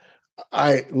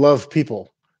 I love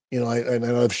people, and I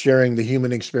love sharing the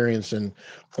human experience, and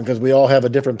because we all have a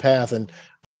different path, and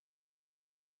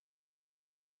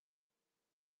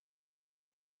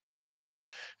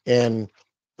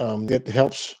it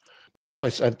helps. I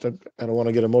don't want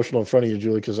to get emotional in front of you,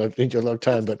 Julie, because I think you a long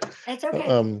time, but It's okay.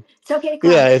 um, It's okay to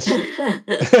yeah, cry.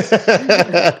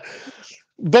 it's.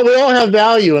 But we all have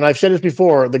value, and I've said this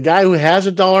before: the guy who has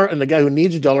a dollar and the guy who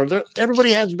needs a dollar,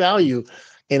 everybody has value,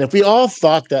 and if we all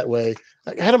thought that way,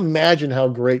 I had to imagine how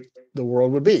great the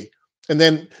world would be. And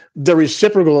then the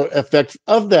reciprocal effect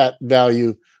of that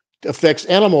value affects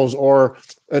animals, or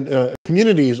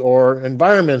communities, or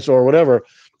environments, or whatever.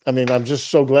 I mean, I'm just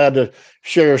so glad to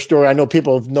share your story. I know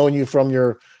people have known you from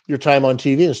your time on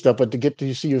TV and stuff, but to get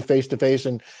to see you face to face,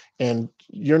 and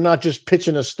you're not just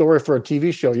pitching a story for a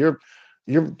TV show.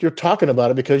 You're talking about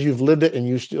it because you've lived it, and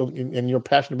and you're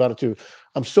passionate about it too.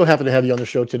 I'm so happy to have you on the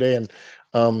show today. And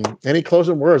any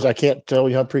closing words? I can't tell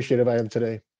you how appreciative I am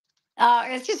today.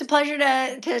 It's just a pleasure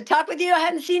to talk with you. I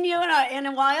hadn't seen you in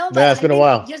a while, Yeah, but it's I been a think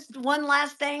while. just one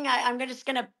last thing just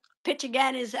going to pitch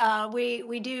again is,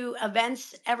 we do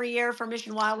events every year for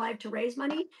Mission Wildlife to raise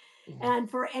money, and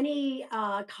for any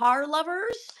car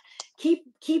lovers,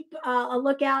 keep a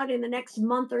lookout in the next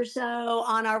month or so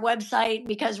on our website,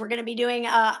 because we're going to be doing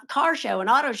a car show, an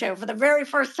auto show, for the very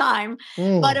first time.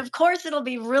 But Mm. of course, it'll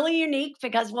be really unique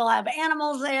because we'll have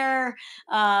animals there.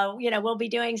 We'll be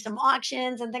doing some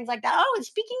auctions and things like that. Oh, and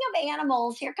speaking of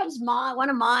animals, here comes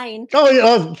one of mine. Oh, yeah,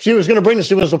 oh, she was going to bring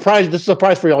this. It was a surprise. This is a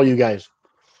surprise for all you guys.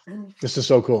 This is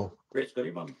so cool. All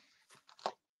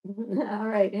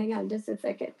right, hang on just a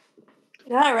second.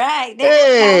 All right, there we go.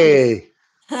 Hey.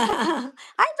 Hi,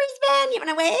 Brisbane. You want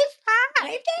to wave? Hi.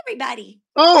 Wave to everybody.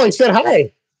 Oh, he said hi.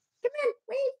 Come on,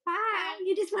 wave. Hi.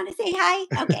 You just want to say hi?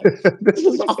 Okay. This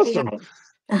is Just say awesome.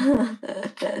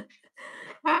 hi.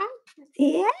 Huh?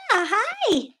 Yeah,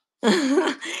 hi.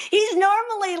 He's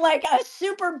normally like a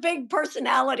super big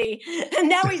personality, and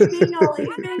now he's being all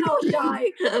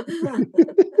shy.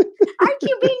 Aren't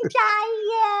you being shy?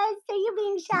 Yes. Are you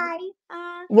being shy?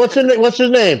 What's his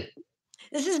name?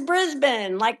 This is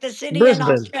Brisbane, like the city in Brisbane.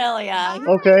 Australia.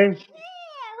 Okay.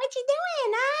 Yeah, what you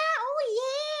doing? Oh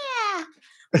yeah.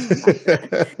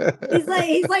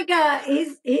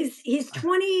 He's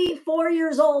 24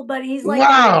 years old, but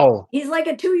Wow. he's like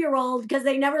a 2 year old, because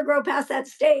they never grow past that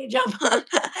stage of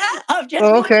of just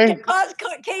Oh, wanting to okay. cause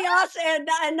chaos, and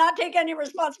not take any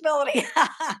responsibility. Isn't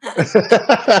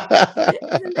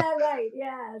that right?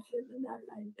 Yes, isn't that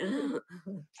right?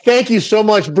 Thank you so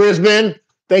much, Brisbane.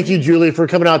 Thank you, Julie, for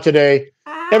coming out today.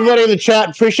 Everybody in the chat,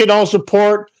 appreciate all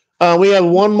support. We have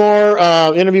one more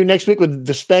interview next week with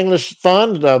the Spanglish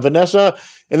Fund, Vanessa,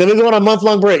 and then we go on a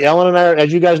month-long break. Ellen and I,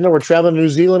 as you guys know, we're traveling to New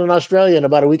Zealand and Australia in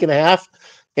about a week and a half,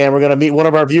 and we're going to meet one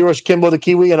of our viewers, Kimbo the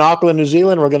Kiwi, in Auckland, New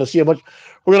Zealand. We're going to see a bunch.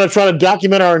 We're going to try to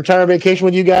document our entire vacation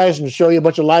with you guys and show you a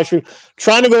bunch of live streams.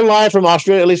 Trying to go live from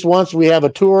Australia at least once. We have a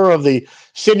tour of the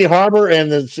Sydney Harbor and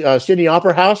the Sydney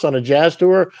Opera House on a jazz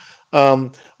tour.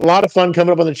 A lot of fun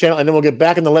coming up on the channel, and then we'll get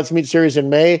back in the Let's Meet series in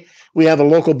May. We have a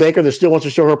local baker that still wants to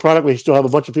show her product. We still have a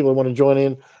bunch of people that want to join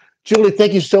in. Julie,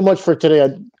 thank you so much for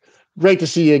today. Great to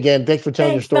see you again. Thanks for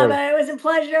telling your Thanks, story. Bubba. It was a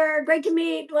pleasure. Great to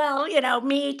meet. Well,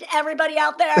 meet everybody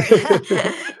out there,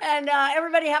 and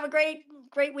everybody have a great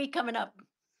week coming up.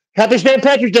 Happy St.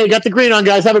 Patrick's Day. Got the green on,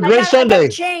 guys. Have a great I gotta Sunday.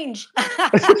 change.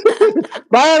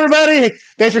 Bye, everybody.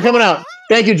 Thanks for coming out.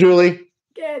 Thank you, Julie.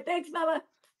 Good. Thanks, Bubba.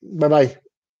 Bye bye.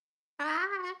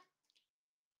 Bye.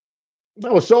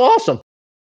 That was so awesome.